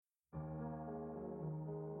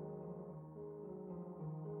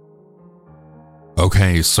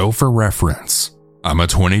Okay, so for reference, I'm a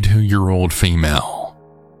 22-year-old female.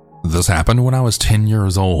 This happened when I was 10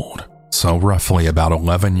 years old, so roughly about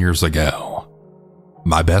 11 years ago.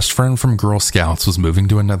 My best friend from Girl Scouts was moving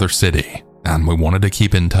to another city, and we wanted to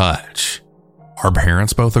keep in touch. Our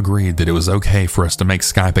parents both agreed that it was okay for us to make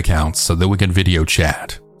Skype accounts so that we could video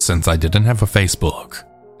chat, since I didn't have a Facebook,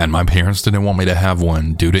 and my parents didn't want me to have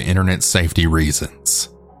one due to internet safety reasons.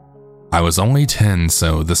 I was only 10,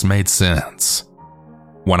 so this made sense.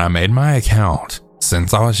 When I made my account,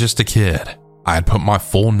 since I was just a kid, I had put my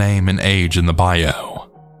full name and age in the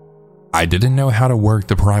bio. I didn't know how to work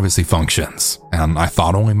the privacy functions, and I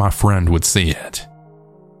thought only my friend would see it.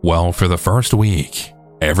 Well, for the first week,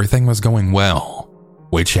 everything was going well.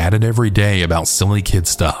 We chatted every day about silly kid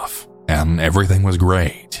stuff, and everything was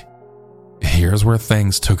great. Here's where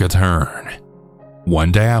things took a turn.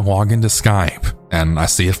 One day I log into Skype, and I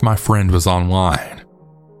see if my friend was online.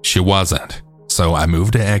 She wasn't, so I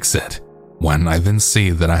move to exit, when I then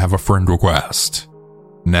see that I have a friend request.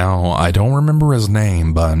 Now, I don't remember his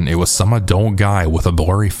name, but it was some adult guy with a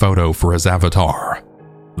blurry photo for his avatar.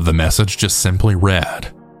 The message just simply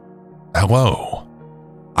read, "Hello.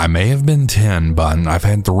 I may have been 10, but I've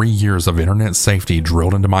had 3 years of internet safety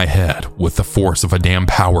drilled into my head with the force of a damn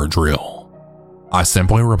power drill." I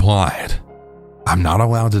simply replied, "I'm not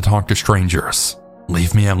allowed to talk to strangers.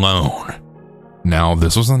 Leave me alone." Now,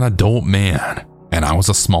 this was an adult man, and I was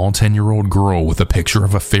a small 10-year-old girl with a picture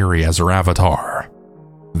of a fairy as her avatar.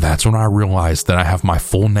 That's when I realized that I have my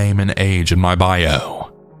full name and age in my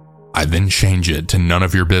bio. I then change it to "none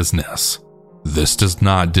of your business." This does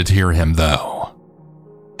not deter him though.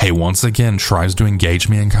 He once again tries to engage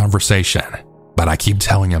me in conversation, but I keep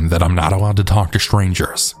telling him that I'm not allowed to talk to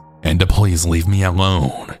strangers and to please leave me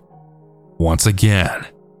alone. Once again,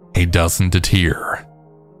 he doesn't deter.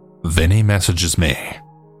 Then he messages me,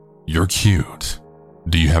 "You're cute.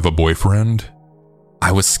 Do you have a boyfriend?"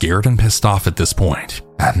 I was scared and pissed off at this point,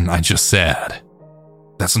 and I just said,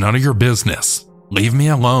 "That's none of your business. Leave me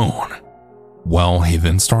alone." Well, he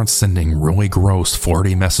then starts sending really gross,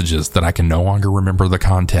 flirty messages that I can no longer remember the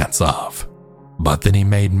contents of. But then he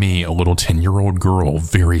made me, a little 10-year-old girl,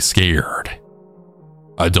 very scared.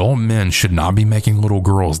 Adult men should not be making little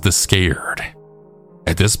girls this scared.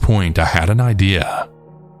 At this point, I had an idea.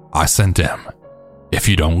 I sent him, "If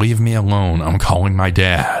you don't leave me alone, I'm calling my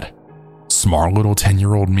dad." Smart little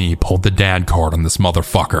 10-year-old me pulled the dad card on this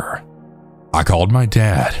motherfucker. I called my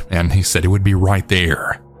dad, and he said he would be right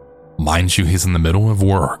there. Mind you, he's in the middle of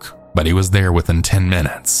work, but he was there within 10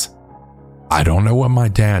 minutes. I don't know what my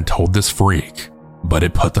dad told this freak, but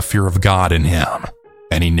it put the fear of God in him,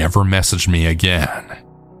 and he never messaged me again.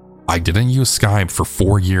 I didn't use Skype for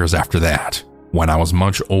 4 years after that, when I was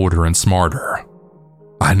much older and smarter.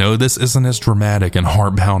 I know this isn't as dramatic and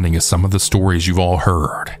heart-pounding as some of the stories you've all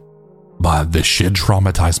heard, but this shit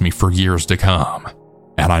traumatized me for years to come,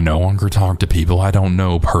 and I no longer talk to people I don't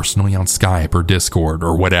know personally on Skype or Discord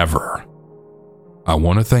or whatever. I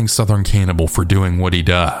want to thank Southern Cannibal for doing what he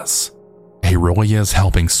does. He really is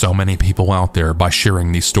helping so many people out there by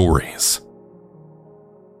sharing these stories.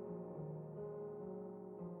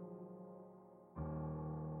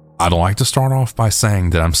 I'd like to start off by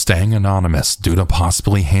saying that I'm staying anonymous due to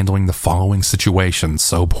possibly handling the following situation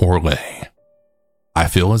so poorly. I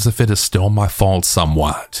feel as if it is still my fault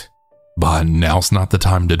somewhat, but now's not the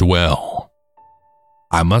time to dwell.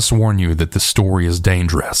 I must warn you that this story is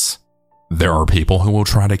dangerous. There are people who will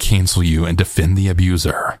try to cancel you and defend the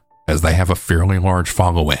abuser, as they have a fairly large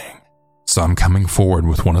following, so I'm coming forward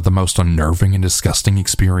with one of the most unnerving and disgusting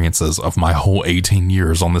experiences of my whole 18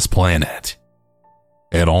 years on this planet.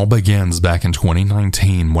 It all begins back in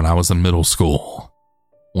 2019 when I was in middle school.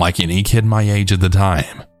 Like any kid my age at the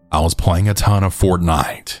time, I was playing a ton of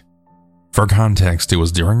Fortnite. For context, it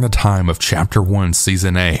was during the time of Chapter 1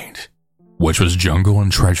 Season 8, which was jungle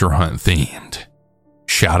and treasure hunt themed.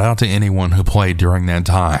 Shout out to anyone who played during that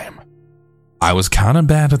time. I was kinda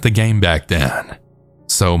bad at the game back then,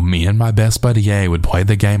 so me and my best buddy A would play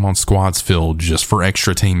the game on squads filled just for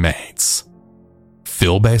extra teammates.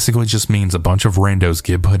 Fill basically just means a bunch of randos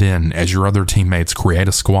get put in as your other teammates create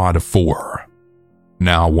a squad of 4.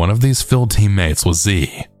 Now, one of these filled teammates was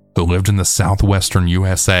Z, who lived in the southwestern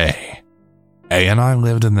USA. A and I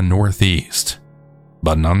lived in the northeast,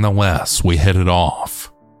 but nonetheless, we hit it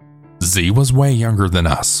off. Z was way younger than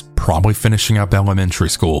us, probably finishing up elementary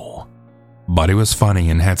school, but he was funny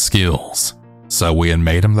and had skills, so we had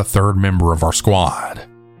made him the 3rd member of our squad.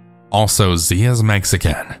 Also, Z is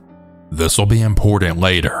Mexican. This will be important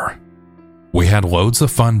later. We had loads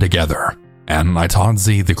of fun together, and I taught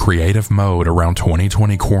Z the creative mode around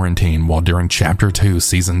 2020 quarantine while during Chapter 2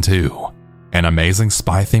 Season 2. an amazing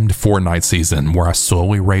spy-themed Fortnite season where I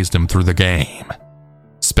slowly raised him through the game,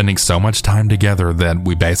 spending so much time together that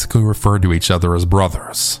we basically referred to each other as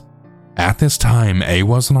brothers. At this time, A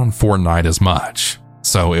wasn't on Fortnite as much,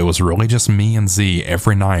 so it was really just me and Z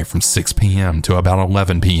every night from 6 p.m. to about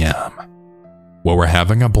 11 p.m. We were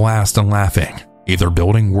having a blast and laughing, either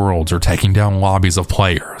building worlds or taking down lobbies of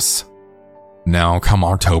players. Now, come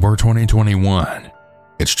October 2021,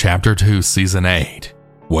 it's Chapter 2, Season 8,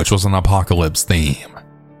 which was an apocalypse theme.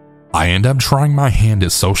 I end up trying my hand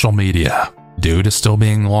at social media due to still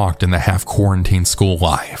being locked in the half-quarantine school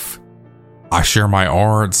life. I share my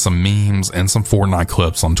art, some memes, and some Fortnite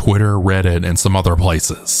clips on Twitter, Reddit, and some other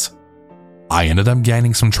places. I ended up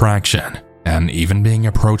gaining some traction, and even being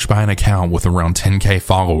approached by an account with around 10k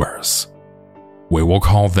followers. We will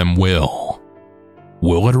call them Will.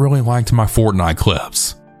 Will had really liked my Fortnite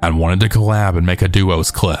clips, and wanted to collab and make a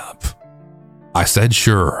duos clip. I said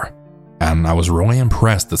sure, and I was really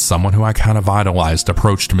impressed that someone who I kind of idolized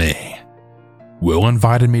approached me. Will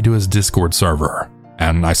invited me to his Discord server,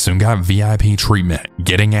 and I soon got VIP treatment,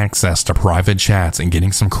 getting access to private chats and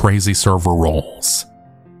getting some crazy server roles.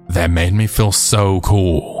 That made me feel so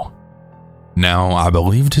cool. Now, I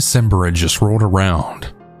believe December had just rolled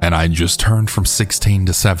around, and I just turned from 16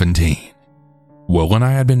 to 17. Will and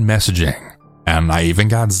I had been messaging, and I even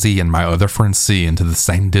got Z and my other friend C into the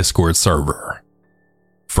same Discord server.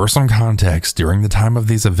 For some context, during the time of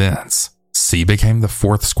these events, C became the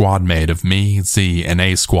fourth squad mate of me, Z, and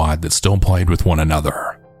A squad that still played with one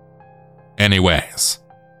another. Anyways,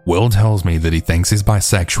 Will tells me that he thinks he's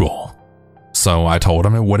bisexual, so I told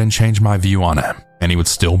him it wouldn't change my view on him and he would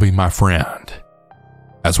still be my friend.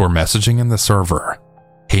 As we're messaging in the server,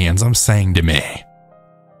 he ends up saying to me,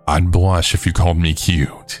 "I'd blush if you called me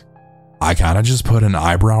cute." I kinda just put an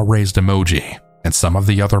eyebrow raised emoji, and some of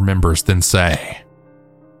the other members then say,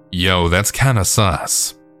 "Yo, that's kinda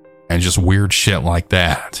sus," and just weird shit like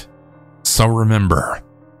that. So remember,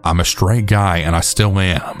 I'm a straight guy and I still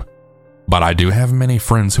am, but I do have many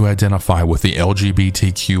friends who identify with the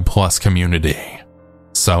LGBTQ+ community,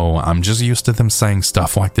 so I'm just used to them saying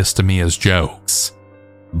stuff like this to me as jokes.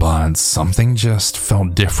 But something just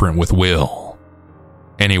felt different with Will.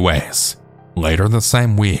 Anyways, later the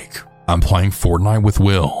same week, I'm playing Fortnite with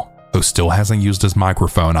Will, who still hasn't used his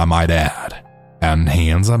microphone, I might add, and he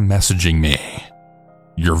ends up messaging me,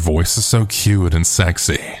 "Your voice is so cute and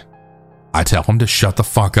sexy." I tell him to shut the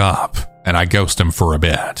fuck up, and I ghost him for a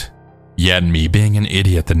bit. Yet me being an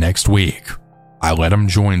idiot the next week, I let him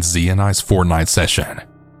join Z and I's Fortnite session,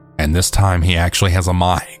 and this time he actually has a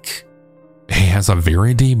mic. He has a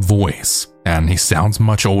very deep voice, and he sounds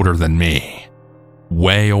much older than me.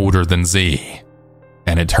 Way older than Z.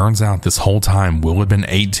 And it turns out this whole time Will had been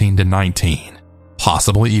 18 to 19,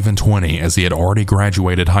 possibly even 20 as he had already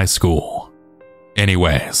graduated high school.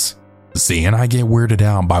 Anyways, Z and I get weirded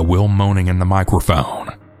out by Will moaning in the microphone,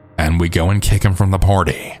 and we go and kick him from the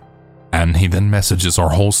party. And he then messages our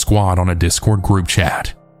whole squad on a Discord group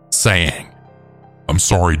chat, saying, "I'm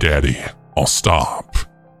sorry, Daddy, I'll stop."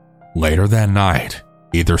 Later that night,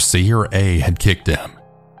 either C or A had kicked him,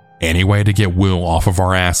 any way to get Will off of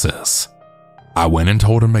our asses. I went and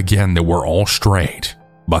told him again that we're all straight,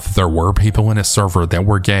 but that there were people in his server that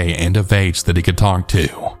were gay and of age that he could talk to.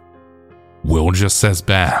 Will just says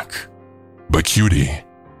back, "But cutie,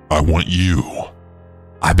 I want you."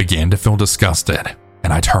 I began to feel disgusted,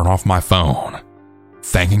 and I turn off my phone,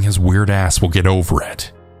 thinking his weird ass will get over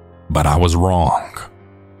it. But I was wrong.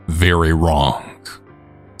 Very wrong.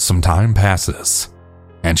 Some time passes,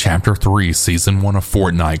 and Chapter 3, Season 1 of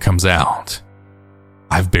Fortnite comes out.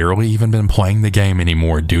 I've barely even been playing the game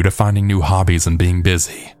anymore due to finding new hobbies and being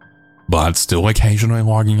busy, but still occasionally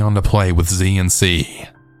logging on to play with Z and C.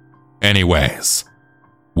 Anyways,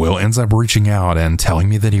 Will ends up reaching out and telling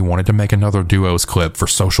me that he wanted to make another duos clip for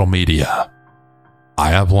social media.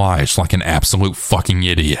 I obliged like an absolute fucking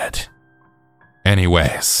idiot.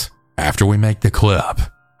 Anyways, after we make the clip,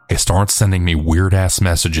 he starts sending me weird-ass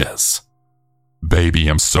messages. "Baby,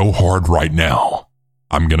 I'm so hard right now.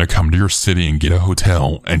 I'm gonna come to your city and get a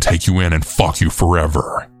hotel and take you in and fuck you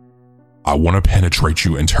forever. I want to penetrate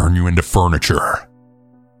you and turn you into furniture."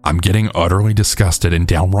 I'm getting utterly disgusted and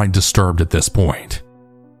downright disturbed at this point,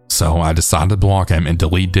 so I decide to block him and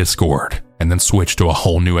delete Discord and then switch to a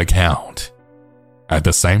whole new account. At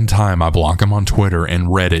the same time, I block him on Twitter and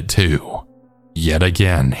Reddit too. Yet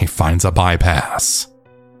again, he finds a bypass.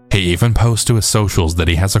 He even posts to his socials that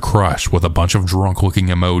he has a crush with a bunch of drunk-looking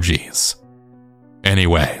emojis.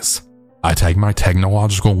 Anyways, I take my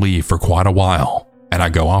technological leave for quite a while, and I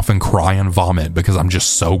go off and cry and vomit because I'm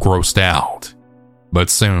just so grossed out. But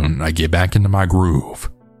soon, I get back into my groove,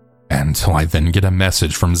 until I then get a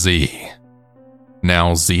message from Z.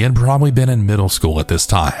 Now, Z had probably been in middle school at this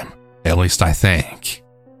time, at least I think.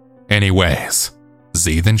 Anyways,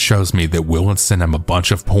 Z then shows me that Will had sent him a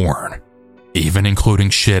bunch of porn, even including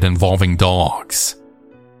shit involving dogs.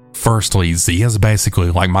 Firstly, Z is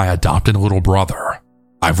basically like my adopted little brother.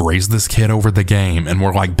 I've raised this kid over the game and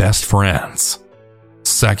we're like best friends.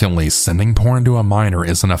 Secondly, sending porn to a minor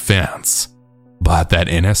is an offense, but that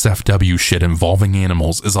NSFW shit involving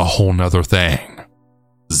animals is a whole nother thing.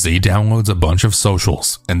 Z downloads a bunch of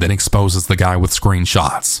socials and then exposes the guy with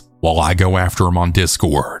screenshots while I go after him on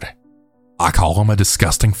Discord. I call him a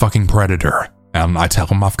disgusting fucking predator and I tell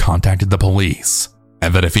him I've contacted the police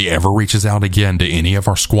and that if he ever reaches out again to any of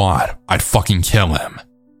our squad, I'd fucking kill him.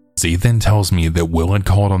 Z then tells me that Will had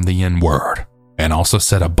called him the N-word and also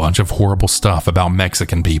said a bunch of horrible stuff about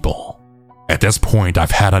Mexican people. At this point,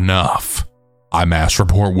 I've had enough. I mass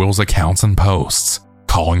report Will's accounts and posts,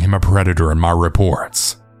 calling him a predator in my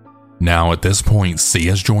reports. Now at this point, C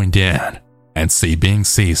has joined in, and C being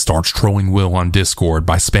C starts trolling Will on Discord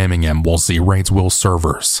by spamming him while Z raids Will's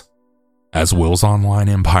servers. As Will's online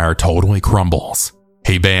empire totally crumbles,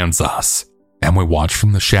 he bans us, and we watch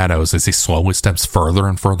from the shadows as he slowly steps further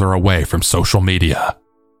and further away from social media,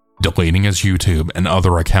 deleting his YouTube and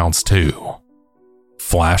other accounts too.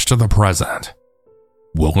 Flash to the present.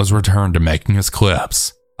 Will has returned to making his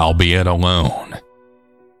clips, albeit alone.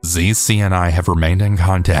 ZC and I have remained in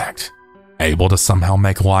contact, able to somehow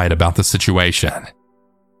make light about the situation.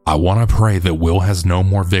 I want to pray that Will has no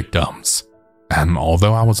more victims, and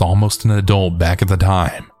although I was almost an adult back at the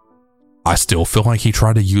time, I still feel like he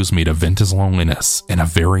tried to use me to vent his loneliness in a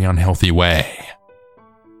very unhealthy way.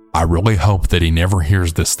 I really hope that he never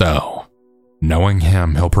hears this though. Knowing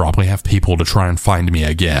him, he'll probably have people to try and find me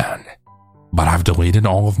again. But I've deleted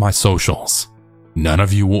all of my socials. None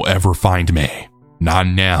of you will ever find me. Not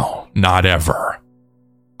now, not ever.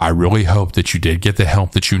 I really hope that you did get the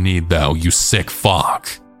help that you need though, you sick fuck.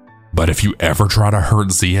 But if you ever try to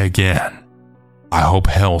hurt Z again, I hope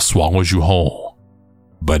hell swallows you whole.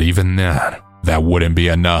 But even then, that wouldn't be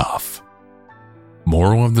enough.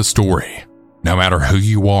 Moral of the story, no matter who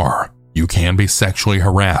you are, you can be sexually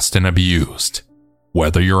harassed and abused,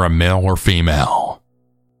 whether you're a male or female.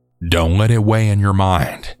 Don't let it weigh in your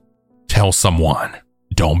mind. Tell someone.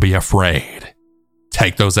 Don't be afraid.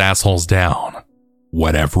 Take those assholes down,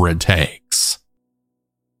 whatever it takes.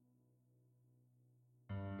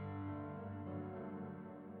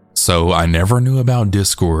 So I never knew about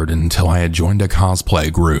Discord until I had joined a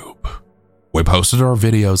cosplay group. We posted our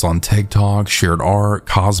videos on TikTok, shared art,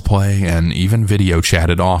 cosplay, and even video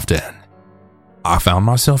chatted often. I found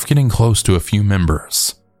myself getting close to a few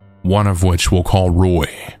members, one of which we'll call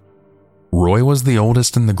Roy. Roy was the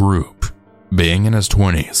oldest in the group, being in his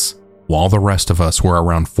 20s, while the rest of us were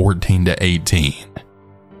around 14 to 18.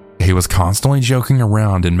 He was constantly joking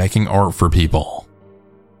around and making art for people.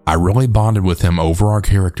 I really bonded with him over our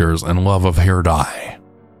characters and love of hair dye.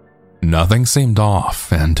 Nothing seemed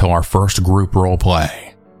off until our first group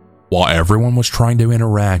roleplay. While everyone was trying to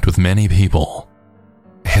interact with many people,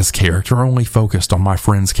 his character only focused on my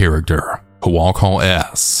friend's character, who I'll call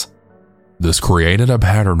S. This created a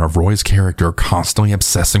pattern of Roy's character constantly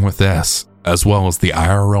obsessing with S, as well as the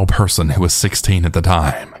IRL person who was 16 at the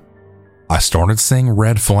time. I started seeing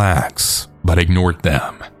red flags, but ignored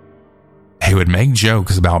them. He would make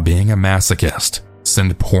jokes about being a masochist,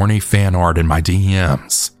 send porny fan art in my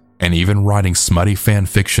DMs, and even writing smutty fan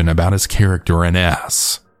fiction about his character in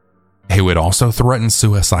S. He would also threaten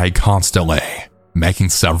suicide constantly, making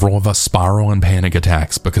several of us spiral in panic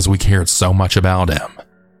attacks because we cared so much about him.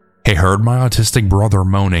 He heard my autistic brother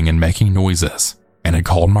moaning and making noises, and had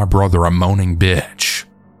called my brother a moaning bitch.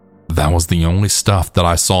 That was the only stuff that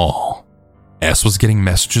I saw. S was getting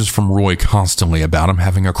messages from Roy constantly about him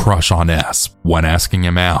having a crush on S when asking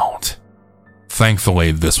him out.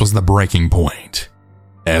 Thankfully, this was the breaking point.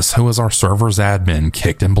 S, who was our server's admin,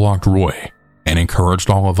 kicked and blocked Roy and encouraged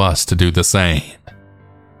all of us to do the same.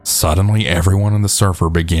 Suddenly, everyone in the server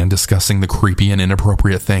began discussing the creepy and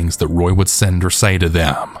inappropriate things that Roy would send or say to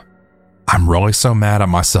them. I'm really so mad at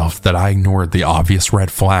myself that I ignored the obvious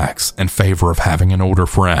red flags in favor of having an older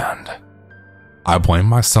friend. I blame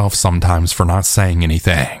myself sometimes for not saying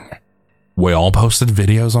anything. We all posted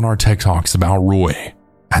videos on our TikToks about Roy,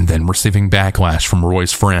 and then receiving backlash from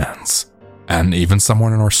Roy's friends, and even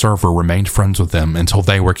someone in our server remained friends with him until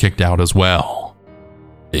they were kicked out as well.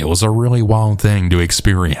 It was a really wild thing to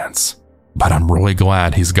experience, but I'm really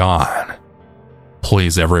glad he's gone.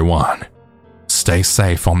 Please everyone, stay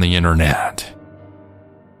safe on the internet.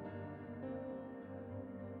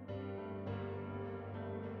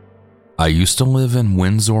 I used to live in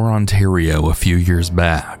Windsor, Ontario a few years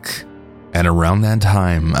back, and around that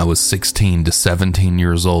time I was 16 to 17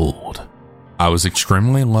 years old. I was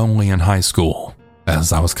extremely lonely in high school,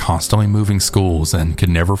 as I was constantly moving schools and could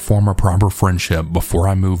never form a proper friendship before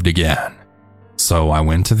I moved again. So I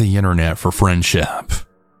went to the internet for friendship.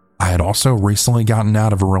 I had also recently gotten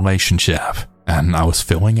out of a relationship, and I was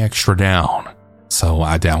feeling extra down, so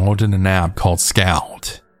I downloaded an app called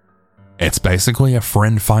Scout. It's basically a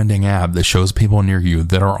friend-finding app that shows people near you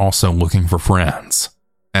that are also looking for friends.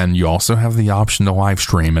 And you also have the option to live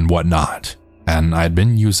stream and whatnot, and I'd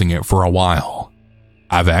been using it for a while.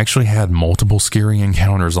 I've actually had multiple scary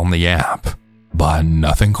encounters on the app, but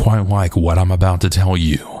nothing quite like what I'm about to tell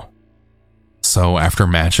you. So after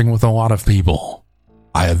matching with a lot of people,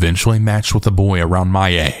 I eventually matched with a boy around my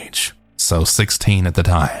age, so 16 at the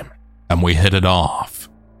time, and we hit it off.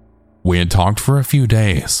 We had talked for a few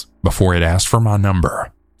days before it asked for my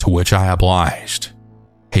number, to which I obliged.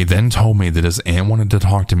 He then told me that his aunt wanted to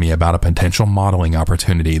talk to me about a potential modeling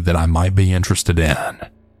opportunity that I might be interested in.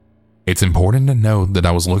 It's important to note that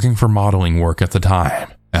I was looking for modeling work at the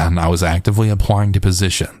time, and I was actively applying to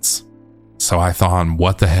positions. So I thought,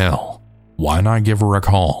 what the hell? Why not give her a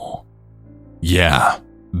call? Yeah,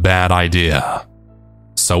 bad idea.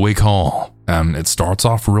 So we call, and it starts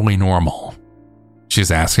off really normal.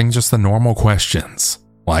 She's asking just the normal questions,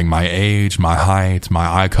 like my age, my height,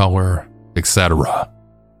 my eye color, etc.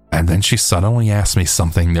 And then she suddenly asked me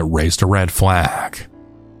something that raised a red flag.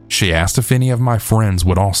 She asked if any of my friends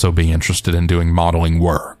would also be interested in doing modeling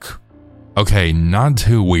work. Okay, not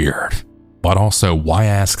too weird, but also why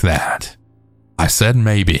ask that? I said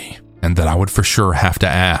maybe, and that I would for sure have to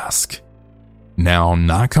ask. Now,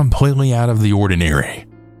 not completely out of the ordinary,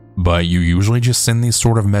 but you usually just send these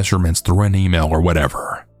sort of measurements through an email or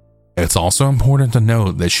whatever. It's also important to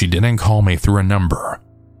note that she didn't call me through a number.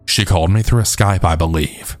 She called me through a Skype, I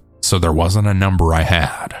believe, so there wasn't a number I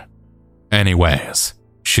had. Anyways,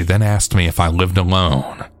 she then asked me if I lived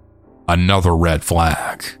alone. Another red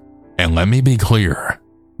flag. And let me be clear,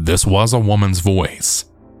 this was a woman's voice.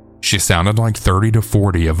 She sounded like 30 to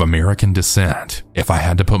 40 of American descent, if I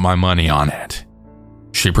had to put my money on it.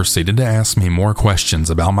 She proceeded to ask me more questions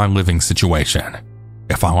about my living situation.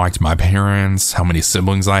 If I liked my parents, how many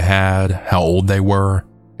siblings I had, how old they were,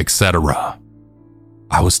 etc.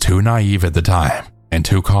 I was too naive at the time, and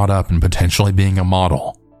too caught up in potentially being a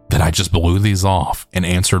model, that I just blew these off and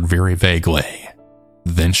answered very vaguely.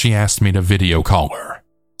 Then she asked me to video call her,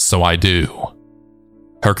 so I do.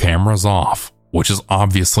 Her camera's off, which is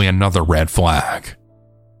obviously another red flag,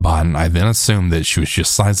 but I then assumed that she was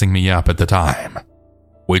just sizing me up at the time.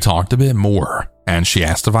 We talked a bit more, and she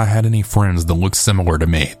asked if I had any friends that looked similar to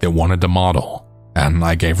me that wanted to model, and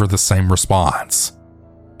I gave her the same response.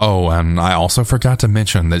 Oh, and I also forgot to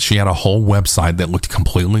mention that she had a whole website that looked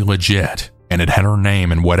completely legit, and it had her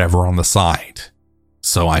name and whatever on the site.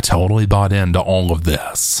 So I totally bought into all of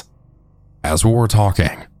this. As we were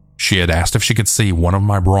talking, she had asked if she could see one of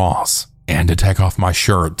my bras, and to take off my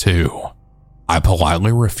shirt too. I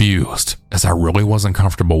politely refused, as I really wasn't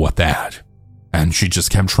comfortable with that, and she just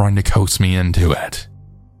kept trying to coax me into it.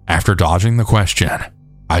 After dodging the question,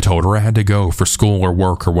 I told her I had to go for school or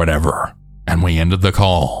work or whatever, and we ended the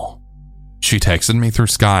call. She texted me through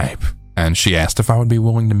Skype, and she asked if I would be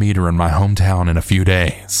willing to meet her in my hometown in a few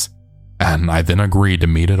days, and I then agreed to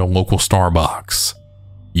meet at a local Starbucks.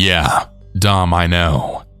 Yeah, dumb, I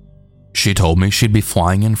know. She told me she'd be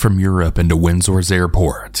flying in from Europe into Windsor's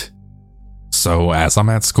airport. So as I'm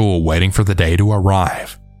at school waiting for the day to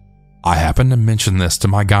arrive, I happened to mention this to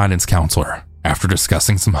my guidance counselor after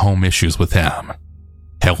discussing some home issues with him.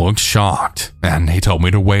 He looked shocked, and he told me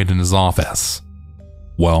to wait in his office.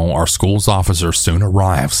 Well, our school's officer soon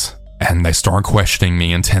arrives, and they start questioning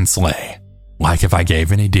me intensely, like if I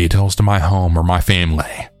gave any details to my home or my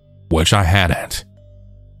family, which I hadn't.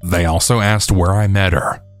 They also asked where I met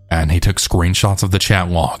her, and he took screenshots of the chat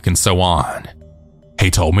log and so on. He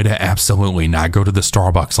told me to absolutely not go to the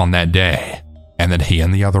Starbucks on that day, and that he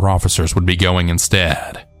and the other officers would be going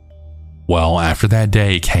instead. Well, after that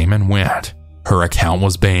day came and went, her account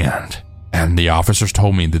was banned, and the officers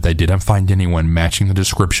told me that they didn't find anyone matching the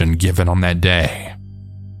description given on that day.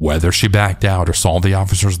 Whether she backed out or saw the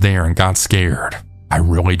officers there and got scared, I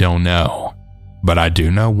really don't know. But I do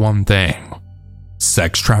know one thing.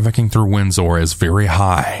 Sex trafficking through Windsor is very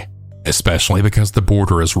high, especially because the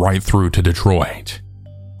border is right through to Detroit.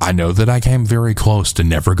 I know that I came very close to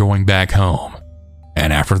never going back home,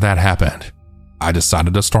 and after that happened, I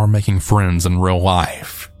decided to start making friends in real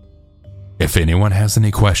life. If anyone has any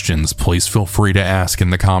questions, please feel free to ask in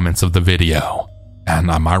the comments of the video, and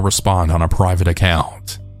I might respond on a private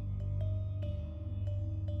account.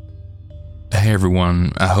 Hey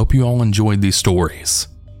everyone, I hope you all enjoyed these stories.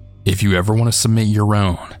 If you ever want to submit your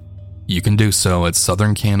own, you can do so at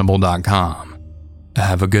southerncannibal.com.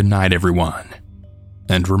 Have a good night, everyone.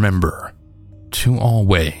 And remember to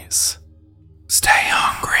always